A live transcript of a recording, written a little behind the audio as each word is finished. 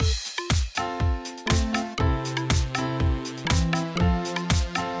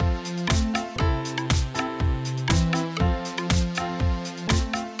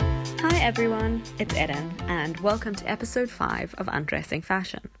everyone, it's Eden, and welcome to episode 5 of Undressing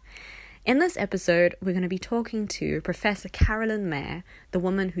Fashion. In this episode, we're going to be talking to Professor Carolyn Mayer, the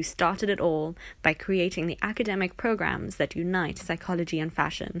woman who started it all by creating the academic programs that unite psychology and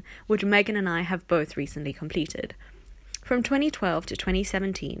fashion, which Megan and I have both recently completed. From 2012 to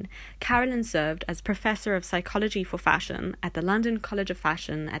 2017, Carolyn served as Professor of Psychology for Fashion at the London College of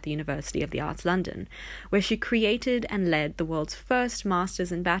Fashion at the University of the Arts London, where she created and led the world's first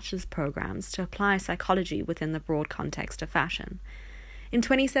master's and bachelor's programs to apply psychology within the broad context of fashion. In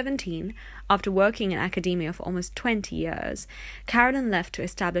 2017, after working in academia for almost 20 years, Carolyn left to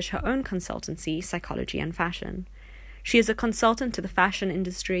establish her own consultancy, Psychology and Fashion. She is a consultant to the fashion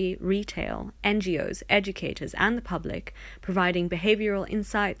industry, retail, NGOs, educators, and the public, providing behavioral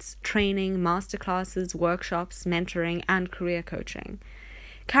insights, training, masterclasses, workshops, mentoring, and career coaching.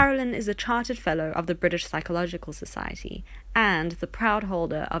 Carolyn is a Chartered Fellow of the British Psychological Society and the proud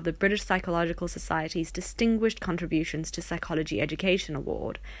holder of the British Psychological Society's Distinguished Contributions to Psychology Education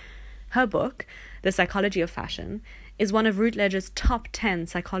Award. Her book, The Psychology of Fashion, is one of Routledge's top 10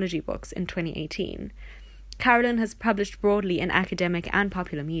 psychology books in 2018. Carolyn has published broadly in academic and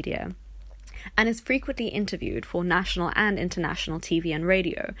popular media, and is frequently interviewed for national and international TV and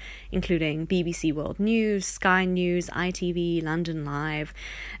radio, including BBC World News, Sky News, ITV, London Live,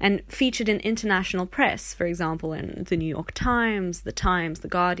 and featured in international press, for example in The New York Times, The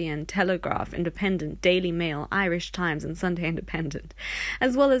Guardian, Telegraph, Independent, Daily Mail, Irish Times, and Sunday Independent,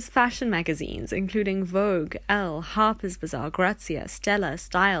 as well as fashion magazines, including Vogue, Elle, Harper's Bazaar, Grazia, Stella,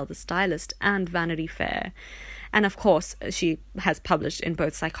 Style, The Stylist, and Vanity Fair. And of course, she has published in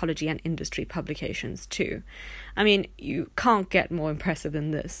both psychology and industry publications too. I mean, you can't get more impressive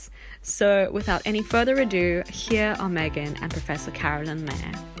than this. So without any further ado, here are Megan and Professor Carolyn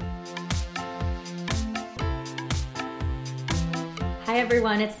Mayer. Hi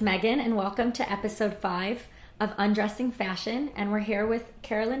everyone, it's Megan and welcome to episode 5 of Undressing Fashion. And we're here with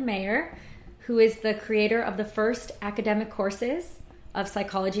Carolyn Mayer, who is the creator of the first academic courses of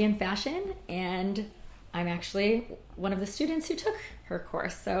psychology and fashion, and I'm actually one of the students who took her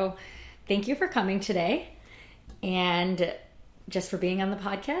course. So thank you for coming today and just for being on the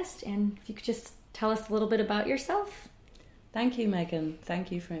podcast. And if you could just tell us a little bit about yourself. Thank you, Megan.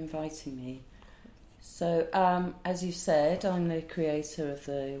 Thank you for inviting me. So, as you said, I'm the creator of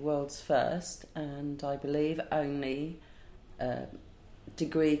the world's first and I believe only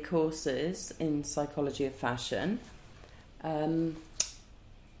degree courses in psychology of fashion.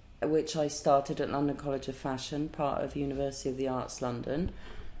 Which I started at London College of Fashion, part of University of the Arts London.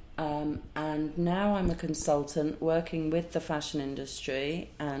 And now I'm a consultant working with the fashion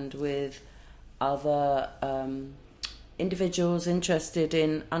industry and with other individuals interested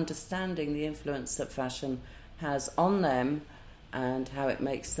in understanding the influence that fashion has on them and how it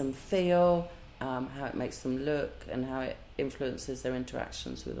makes them feel, how it makes them look, and how it influences their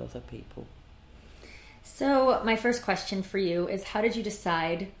interactions with other people. So my first question for you is, how did you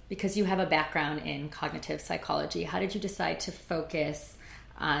decide, because you have a background in cognitive psychology, how did you decide to focus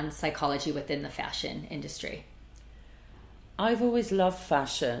on psychology within the fashion industry? I've always loved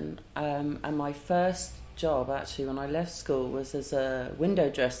fashion, and my first job actually when I left school was as a window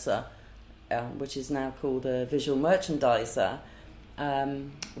dresser, which is now called a visual merchandiser,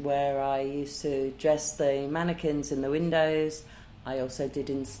 where I used to dress the mannequins in the windows. I also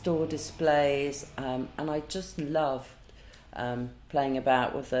did in-store displays, and I just loved playing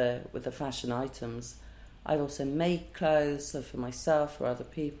about with the fashion items. I also made clothes for myself or other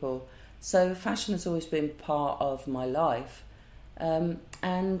people. So fashion has always been part of my life.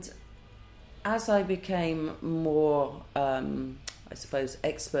 And as I became more,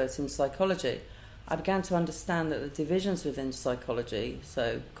 expert in psychology, I began to understand that the divisions within psychology,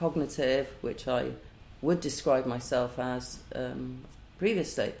 so cognitive, which I would describe myself as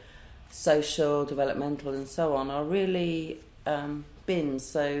previously, social, developmental, and so on, are really bins.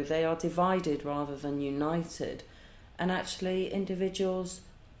 So they are divided rather than united. And actually, individuals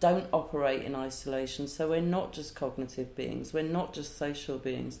don't operate in isolation. So we're not just cognitive beings. We're not just social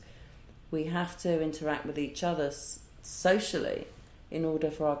beings. We have to interact with each other socially in order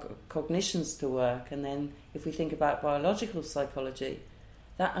for our cognitions to work. And then if we think about biological psychology,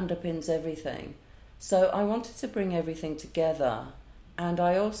 that underpins everything. So I wanted to bring everything together, and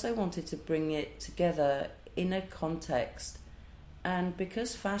I also wanted to bring it together in a context. And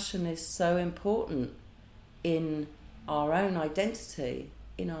because fashion is so important in our own identity,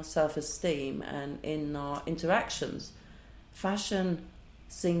 in our self-esteem, and in our interactions, fashion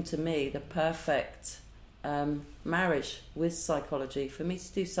seemed to me the perfect marriage with psychology for me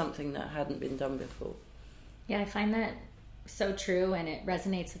to do something that hadn't been done before. Yeah, I find that so true, and it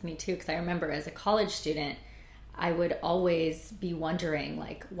resonates with me too, because I remember as a college student, I would always be wondering,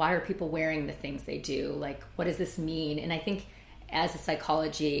 like, why are people wearing the things they do? Like, what does this mean? And I think as a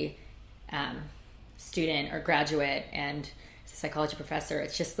psychology student or graduate and as a psychology professor,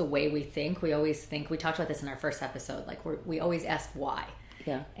 it's just the way we think. We always think, we talked about this in our first episode, like we always ask why.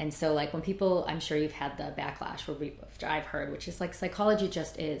 Yeah. And so like when people, I'm sure you've had the backlash which I've heard, which is like, psychology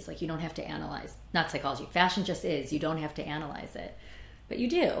just is, like, you don't have to analyze, not psychology, fashion just is, you don't have to analyze it, but you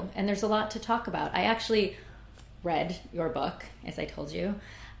do. And there's a lot to talk about. I actually read your book, as I told you,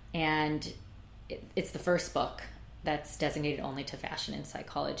 and it's the first book that's designated only to fashion and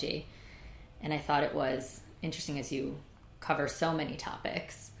psychology. And I thought it was interesting as you cover so many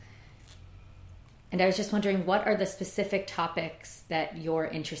topics. And I was just wondering, what are the specific topics that you're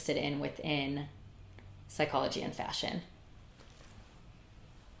interested in within psychology and fashion?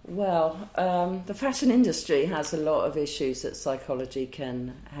 Well, the fashion industry has a lot of issues that psychology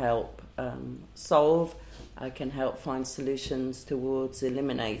can help solve, can help find solutions towards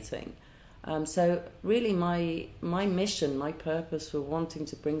eliminating. So really my mission, my purpose for wanting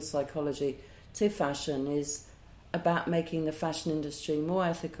to bring psychology to fashion is about making the fashion industry more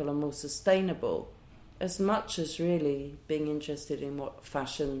ethical and more sustainable, as much as really being interested in what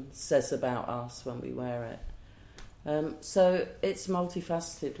fashion says about us when we wear it. So it's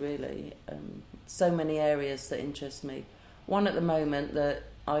multifaceted, really. So many areas that interest me. One at the moment that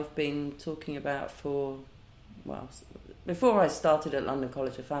I've been talking about for, well, before I started at London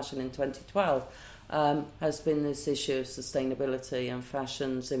College of Fashion in 2012, has been this issue of sustainability and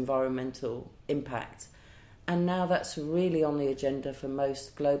fashion's environmental impact. And now that's really on the agenda for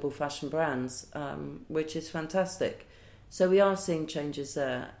most global fashion brands, which is fantastic. So we are seeing changes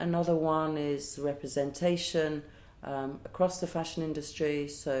there. Another one is representation across the fashion industry.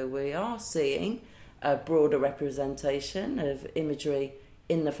 So we are seeing a broader representation of imagery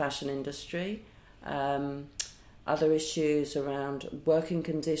in the fashion industry. Other issues around working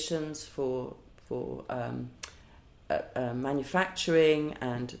conditions for manufacturing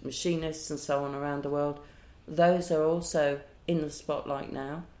and machinists and so on around the world. Those are also in the spotlight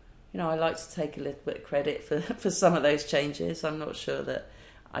now. You know, I like to take a little bit of credit for some of those changes. I'm not sure that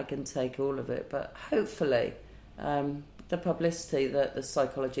I can take all of it, but hopefully the publicity that the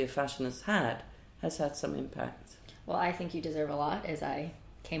psychology of fashion has had some impact. Well, I think you deserve a lot, as I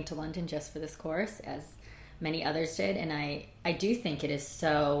came to London just for this course, as many others did, and I do think it is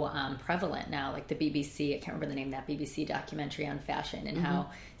so prevalent now, like the BBC, I can't remember the name of that BBC documentary on fashion and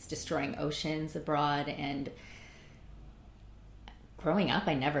how it's destroying oceans abroad. And growing up,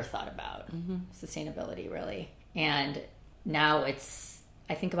 I never thought about sustainability, really. And now I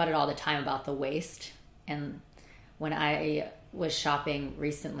think about it all the time, about the waste. And when I was shopping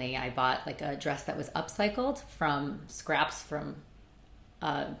recently, I bought like a dress that was upcycled from scraps from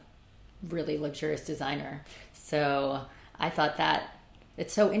a really luxurious designer. So I thought that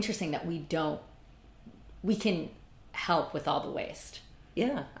it's so interesting that we can help with all the waste.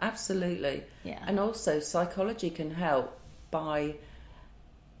 Yeah, absolutely. Yeah. And also psychology can help by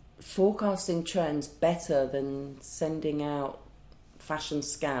forecasting trends better than sending out fashion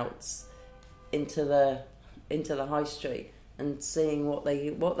scouts into the high street and seeing what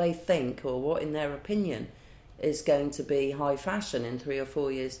they think or what in their opinion is going to be high fashion in 3 or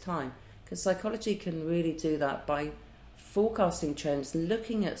 4 years' time. Because psychology can really do that by forecasting trends,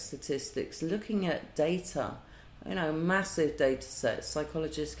 looking at statistics, looking at data, massive data sets.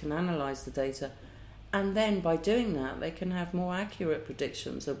 Psychologists can analyse the data, and then by doing that, they can have more accurate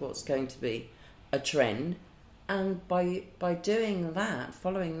predictions of what's going to be a trend. And by doing that,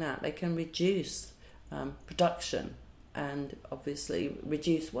 following that, they can reduce production and obviously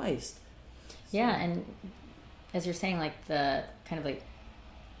reduce waste. Yeah, and as you're saying, like the kind of like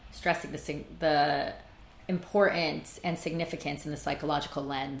stressing the importance and significance in the psychological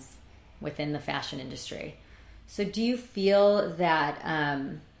lens within the fashion industry. So do you feel that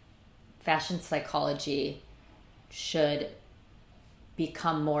fashion psychology should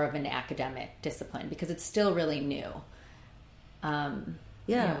become more of an academic discipline, because it's still really new?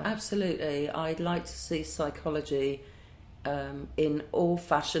 Absolutely. I'd like to see psychology in all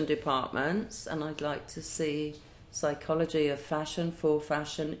fashion departments, and I'd like to see psychology of fashion, for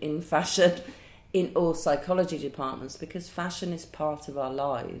fashion, in all psychology departments, because fashion is part of our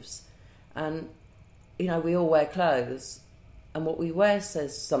lives. And, we all wear clothes, and what we wear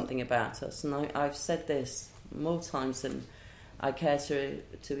says something about us. And I've said this more times than I care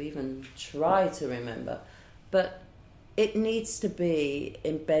to even try to remember. But it needs to be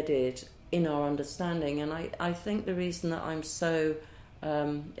embedded in our understanding. And I think the reason that I'm so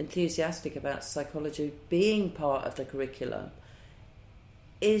enthusiastic about psychology being part of the curriculum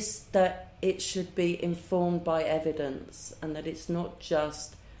is that it should be informed by evidence, and that it's not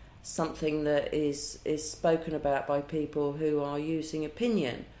just something that is spoken about by people who are using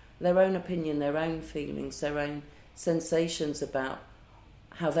their own feelings, their own sensations about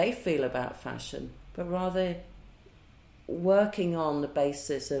how they feel about fashion, but rather working on the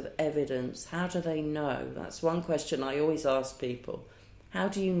basis of evidence. How do they know? That's one question I always ask people. How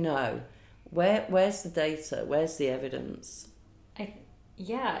do you know? Where's the data? Where's the evidence?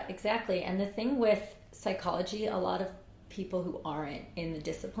 Yeah, exactly. And the thing with psychology, a lot of people who aren't in the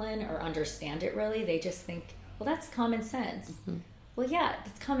discipline or understand it really, they just think, well, that's common sense. Mm-hmm. Well, yeah,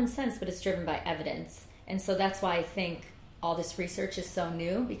 it's common sense, but it's driven by evidence. And so that's why I think all this research is so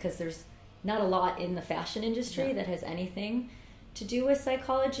new, because there's not a lot in the fashion industry that has anything to do with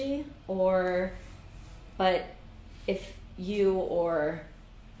psychology. But if you or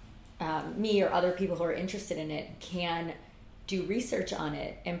me or other people who are interested in it can do research on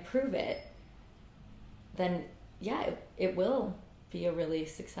it and prove it, then it will be a really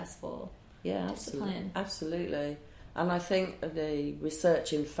successful discipline. Absolutely. And I think the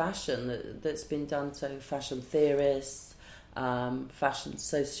research in fashion that's been done, so fashion theorists, fashion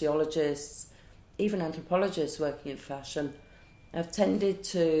sociologists, even anthropologists working in fashion, have tended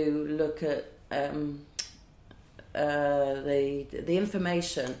to look at the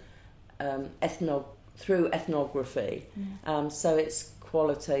information through ethnography. So it's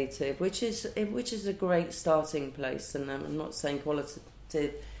qualitative, which is a great starting place. And I'm not saying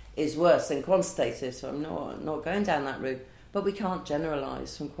qualitative is worse than quantitative, so I'm not going down that route. But we can't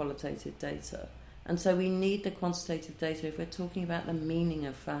generalise from qualitative data. And so we need the quantitative data if we're talking about the meaning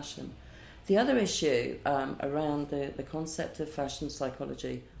of fashion. The other issue around the concept of fashion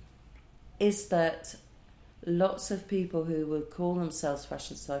psychology is that lots of people who would call themselves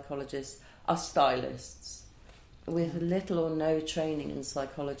fashion psychologists are stylists with little or no training in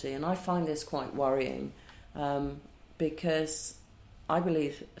psychology. And I find this quite worrying because I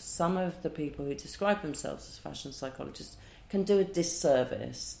believe some of the people who describe themselves as fashion psychologists can do a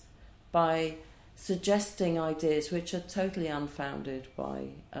disservice by suggesting ideas which are totally unfounded by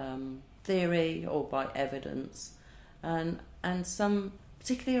theory or by evidence, and some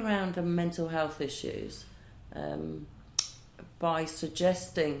particularly around the mental health issues, by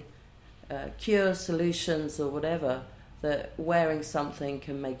suggesting cure solutions or whatever, that wearing something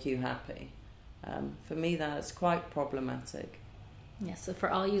can make you happy. For me, that's quite problematic. Yeah, so for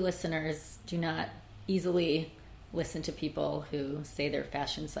all you listeners, do not easily listen to people who say they're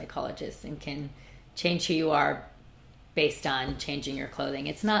fashion psychologists and can change who you are based on changing your clothing.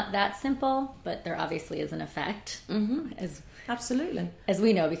 It's not that simple, but there obviously is an effect. Mm-hmm. Absolutely. As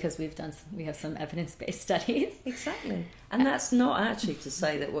we know, because we have some evidence-based studies. Exactly. And that's not actually to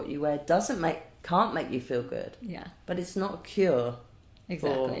say that what you wear can't make you feel good. Yeah. But it's not a cure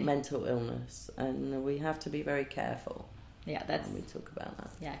for mental illness, and we have to be very careful. Yeah, when we talk about that.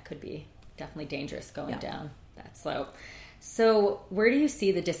 Yeah, it could be definitely dangerous going down that slope. So where do you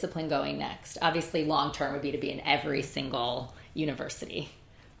see the discipline going next? Obviously, long term would be to be in every single university.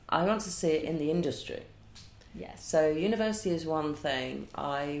 I want to see it in the industry. Yes. So university is one thing.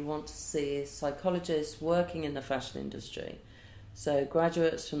 I want to see psychologists working in the fashion industry. So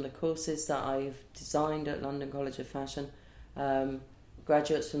graduates from the courses that I've designed at London College of Fashion,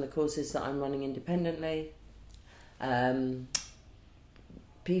 graduates from the courses that I'm running independently,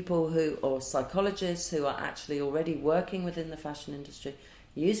 psychologists who are actually already working within the fashion industry,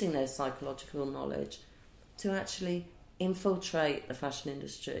 using their psychological knowledge to actually infiltrate the fashion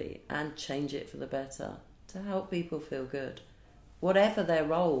industry and change it for the better, to help people feel good, whatever their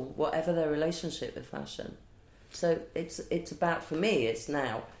role, whatever their relationship with fashion. So it's about, for me, it's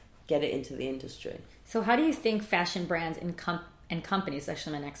now get it into the industry. So how do you think fashion brands and companies,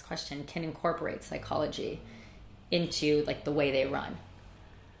 actually my next question, can incorporate psychology into like the way they run?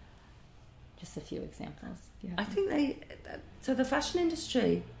 Just a few examples. I think so the fashion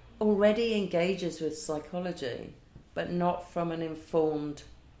industry already engages with psychology, but not from an informed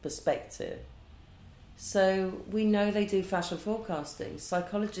perspective. So we know they do fashion forecasting.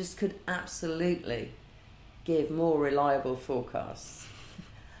 Psychologists could absolutely give more reliable forecasts.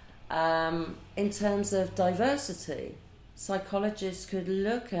 In terms of diversity, psychologists could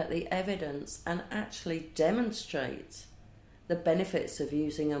look at the evidence and actually demonstrate the benefits of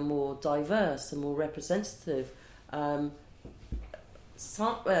using a more diverse, a more representative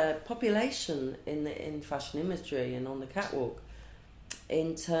population in fashion imagery and on the catwalk.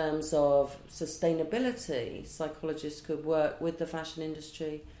 In terms of sustainability, psychologists could work with the fashion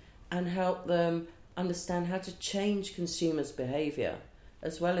industry and help them understand how to change consumers' behaviour.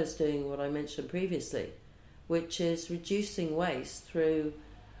 as well as doing what I mentioned previously, which is reducing waste through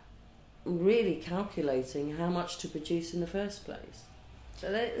really calculating how much to produce in the first place. So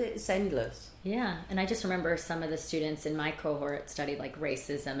it's endless. Yeah, and I just remember some of the students in my cohort studied like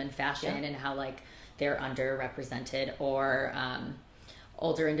racism and fashion and how like they're underrepresented, or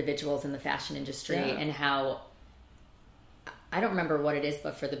older individuals in the fashion industry, and how, I don't remember what it is,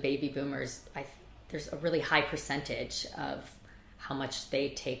 but for the baby boomers, there's a really high percentage of how much they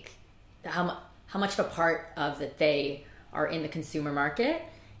take, how much of a part of that they are in the consumer market,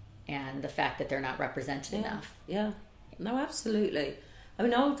 and the fact that they're not represented enough. Yeah, no, absolutely. I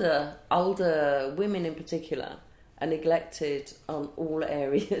mean, older women in particular are neglected on all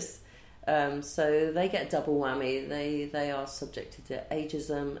areas. So they get a double whammy. They are subjected to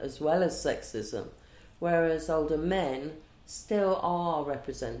ageism as well as sexism, whereas older men still are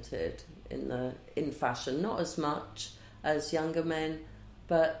represented in fashion, not as much as younger men,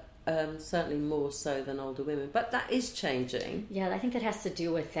 but certainly more so than older women. But that is changing. Yeah, I think that has to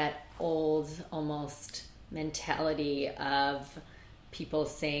do with that old almost mentality of people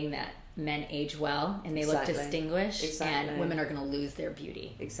saying that men age well and they look distinguished, and women are going to lose their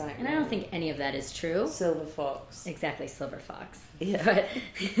beauty. Exactly. And I don't think any of that is true. Silver fox. Exactly, silver fox. Yeah. But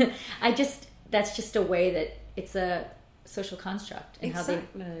that's just a way that it's a social construct and how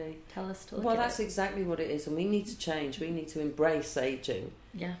they tell us to look at that's it. exactly what it is, and we need to change. We need to embrace aging.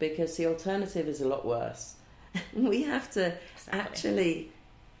 Yeah. Because the alternative is a lot worse. We have to actually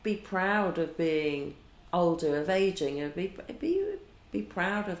be proud of being older, of aging, and be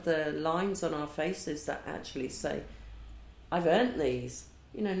proud of the lines on our faces that actually say, I've earned these.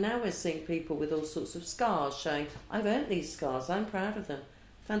 You know, now we're seeing people with all sorts of scars showing, I've earned these scars, I'm proud of them.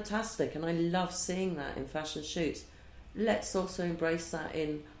 Fantastic, and I love seeing that in fashion shoots. Let's also embrace that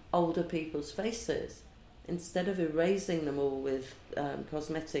in older people's faces, instead of erasing them all with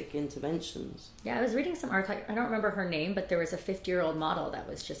cosmetic interventions. Yeah, I was reading some article, I don't remember her name, but there was a 50-year-old model that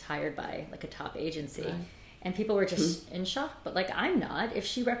was just hired by like a top agency. Right. And people were just in shock, but like, I'm not. If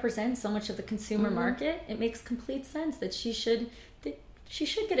she represents so much of the consumer market, it makes complete sense that she should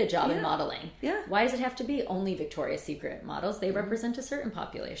get a job in modeling. Yeah. Why does it have to be only Victoria's Secret models? They represent a certain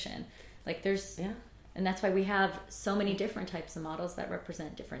population. Like and that's why we have so many different types of models that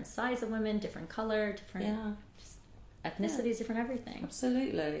represent different size of women, different color, different ethnicities, different everything.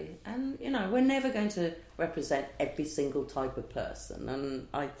 Absolutely. And, you know, we're never going to represent every single type of person. And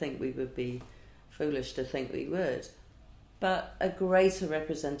I think we would be foolish to think we would. But a greater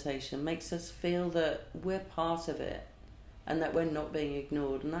representation makes us feel that we're part of it and that we're not being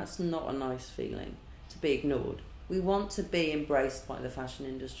ignored. And that's not a nice feeling, to be ignored. We want to be embraced by the fashion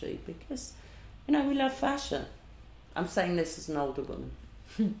industry because, you know, we love fashion. I'm saying this as an older woman,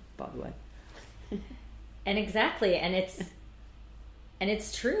 by the way. And exactly, and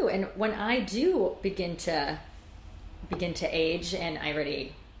it's true. And when I do begin to age, and I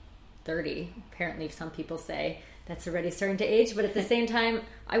already 30, apparently some people say that's already starting to age, but at the same time,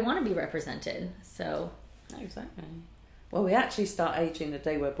 I want to be represented. So exactly. Well, we actually start aging the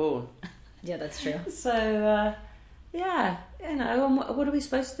day we're born. Yeah, that's true. So yeah, you know, and what are we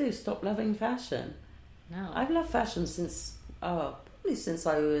supposed to do? Stop loving fashion? No, I've loved fashion since probably since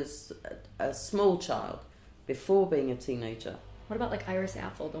I was a small child, before being a teenager. What about like Iris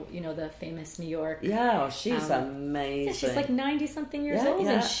Apfel, the famous New York? Yeah, she's amazing. Yeah, she's like 90-something years old,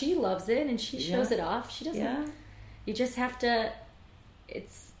 and she loves it, and she shows it off. She doesn't. Yeah. You just have to.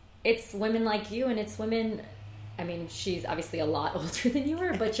 It's women like you, and it's women. I mean, she's obviously a lot older than you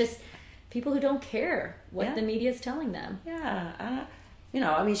are, but just people who don't care what the media is telling them. Yeah, you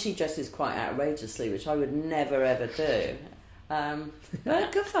know, I mean, she dresses quite outrageously, which I would never ever do.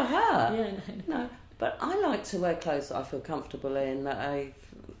 But good for her. Yeah, no. But I like to wear clothes that I feel comfortable in, that I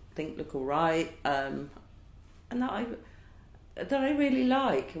think look all right, and that I really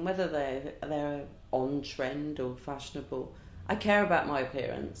like, and whether they're on trend or fashionable. I care about my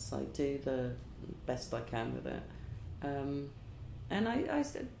appearance. I do the best I can with it, and I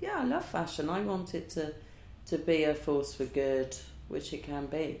said, yeah, I love fashion. I want it to be a force for good, which it can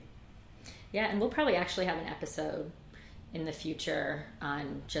be. Yeah, and we'll probably actually have an episode in the future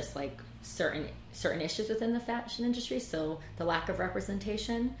on just like certain issues within the fashion industry, so the lack of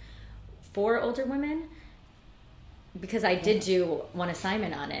representation for older women, because I did do one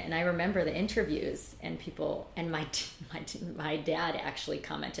assignment on it, and I remember the interviews and people, and my dad actually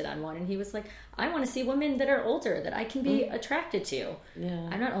commented on one, and he was like, I want to see women that are older that I can be attracted to. Yeah.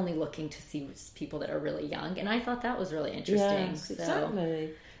 I'm not only looking to see people that are really young, and I thought that was really interesting. Yes,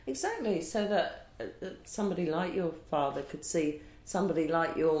 exactly. So that somebody like your father could see somebody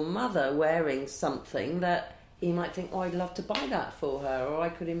like your mother wearing something that he might think, oh, I'd love to buy that for her, or I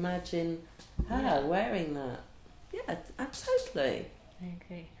could imagine her wearing that. Yeah, totally. I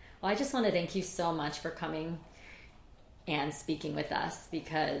agree. Well, I just want to thank you so much for coming and speaking with us,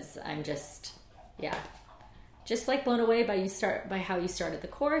 because I'm just like blown away by how you started the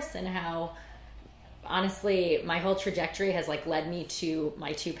course, and how honestly my whole trajectory has like led me to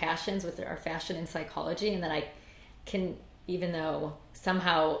my two passions, with our fashion and psychology, and that I can, even though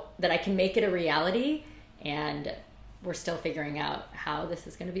somehow that I can make it a reality, and we're still figuring out how this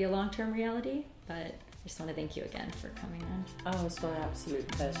is going to be a long-term reality. But I just want to thank you again for coming on. Oh, it's my absolute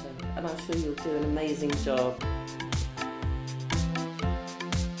pleasure, and I'm sure you'll do an amazing job.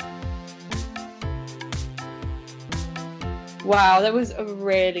 Wow, that was a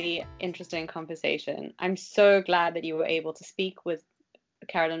really interesting conversation. I'm so glad that you were able to speak with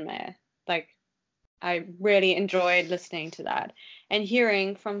Carolyn Mayer. Like, I really enjoyed listening to that and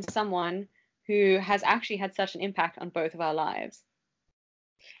hearing from someone who has actually had such an impact on both of our lives.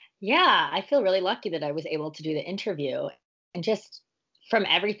 Yeah, I feel really lucky that I was able to do the interview. And just from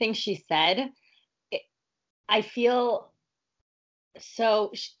everything she said, I feel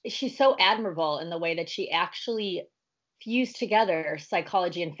she's so admirable in the way that she actually fused together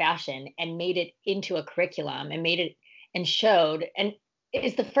psychology and fashion and made it into a curriculum, and made it and showed, and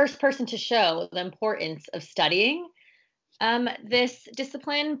is the first person to show the importance of studying this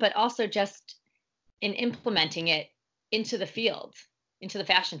discipline, but also just in implementing it into the field, into the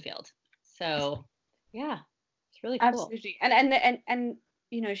fashion field. So yeah, it's really cool. Absolutely. And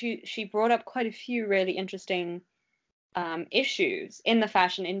you know, she brought up quite a few really interesting issues in the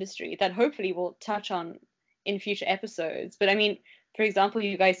fashion industry that hopefully we'll touch on in future episodes. But I mean, for example,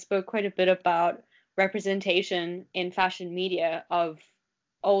 you guys spoke quite a bit about representation in fashion media of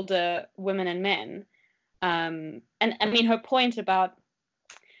older women and men. And I mean, her point about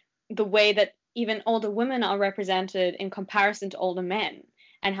the way that even older women are represented in comparison to older men,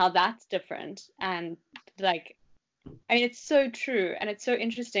 and how that's different. And like, I mean, it's so true, and it's so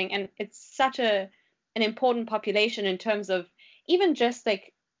interesting, and it's such an important population in terms of even just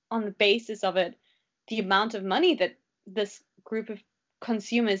like on the basis of it, the amount of money that this group of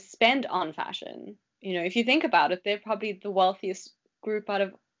consumers spend on fashion. You know, if you think about it, they're probably the wealthiest group out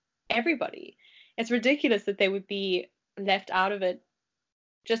of everybody. It's ridiculous that they would be left out of it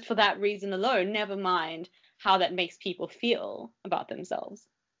just for that reason alone, never mind how that makes people feel about themselves.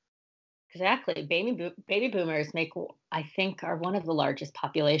 Exactly. Baby boomers I think, are one of the largest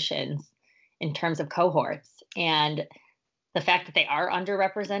populations in terms of cohorts. And the fact that they are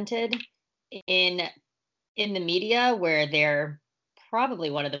underrepresented in the media, where they're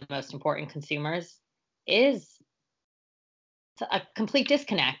probably one of the most important consumers, is a complete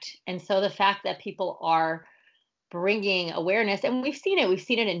disconnect. And so the fact that people are bringing awareness, and we've seen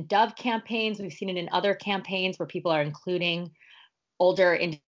it in Dove campaigns, we've seen it in other campaigns where people are including older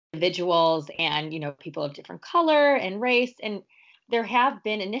individuals and, you know, people of different color and race, and there have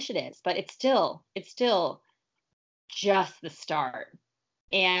been initiatives, but it's still just the start.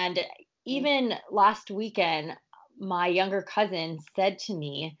 And even last weekend, my younger cousin said to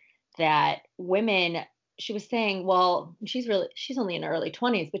me that she was saying, well, she's only in her early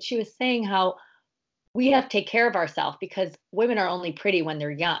 20s, but she was saying how we have to take care of ourselves because women are only pretty when they're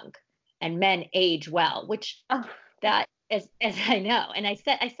young and men age well, which that as I know. And I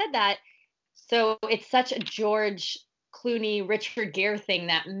said that, so it's such a George Clooney, Richard Gere thing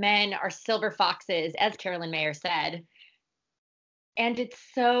that men are silver foxes, as Carolyn Mayer said. And it's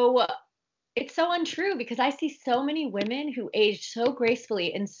so untrue, because I see so many women who age so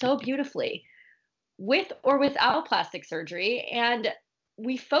gracefully and so beautifully with or without plastic surgery. And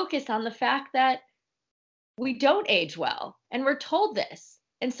we focus on the fact that we don't age well, and we're told this.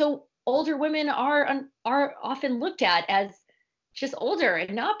 And so older women are often looked at as just older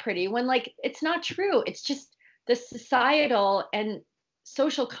and not pretty, when like it's not true. It's just the societal and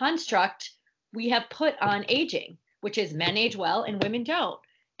social construct we have put on aging, which is men age well and women don't.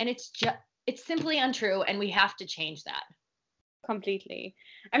 And it's simply untrue, and we have to change that. Completely.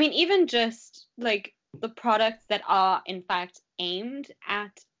 I mean, even just like the products that are in fact aimed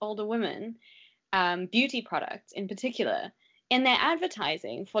at older women, beauty products in particular, in their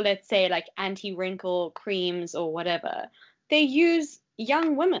advertising for, let's say, like anti-wrinkle creams or whatever, they use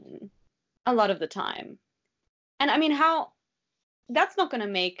young women a lot of the time. And I mean, that's not going to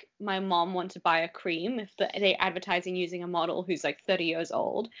make my mom want to buy a cream if they're advertising using a model who's like 30 years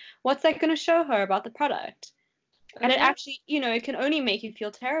old. What's that going to show her about the product? Okay. And it actually, you know, it can only make you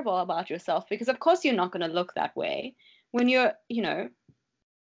feel terrible about yourself, because of course you're not going to look that way when you're, you know,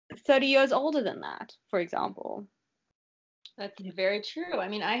 30 years older than that, for example. That's very true. I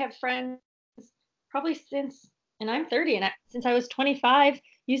mean, I have friends probably since, and I'm 30, and since I was 25,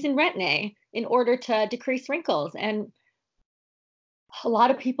 using Retin-A in order to decrease wrinkles. And a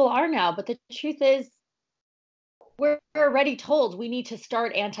lot of people are now, but the truth is, we're already told we need to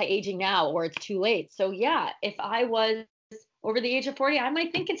start anti-aging now or it's too late. So yeah, if I was over the age of 40, I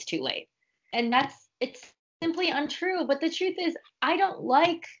might think it's too late. And it's simply untrue. But the truth is, I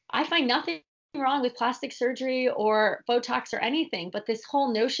find nothing wrong with plastic surgery or Botox or anything, but this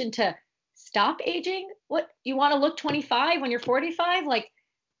whole notion to stop aging, what, you want to look 25 when you're 45? Like,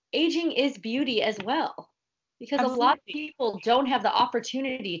 aging is beauty as well, because Absolutely. a lot of people don't have the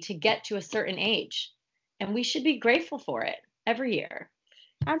opportunity to get to a certain age, and we should be grateful for it every year.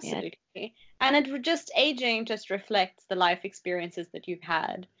 Absolutely. And aging just reflects the life experiences that you've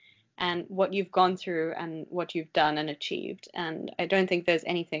had and what you've gone through and what you've done and achieved. And I don't think there's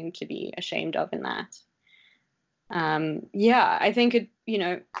anything to be ashamed of in that. I think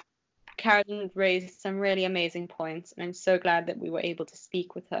Carolyn raised some really amazing points, and I'm so glad that we were able to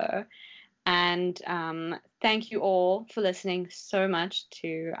speak with her. And thank you all for listening so much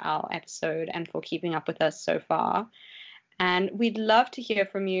to our episode and for keeping up with us so far. And we'd love to hear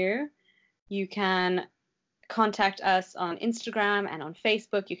from you. You can contact us on Instagram and on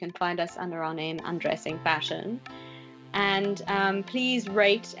Facebook. You can find us under our name, Undressing Fashion. And please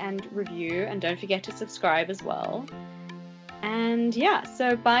rate and review, and don't forget to subscribe as well. And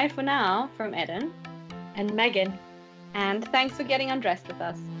so bye for now from Eden and Megan. And thanks for getting undressed with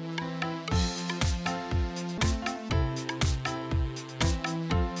us.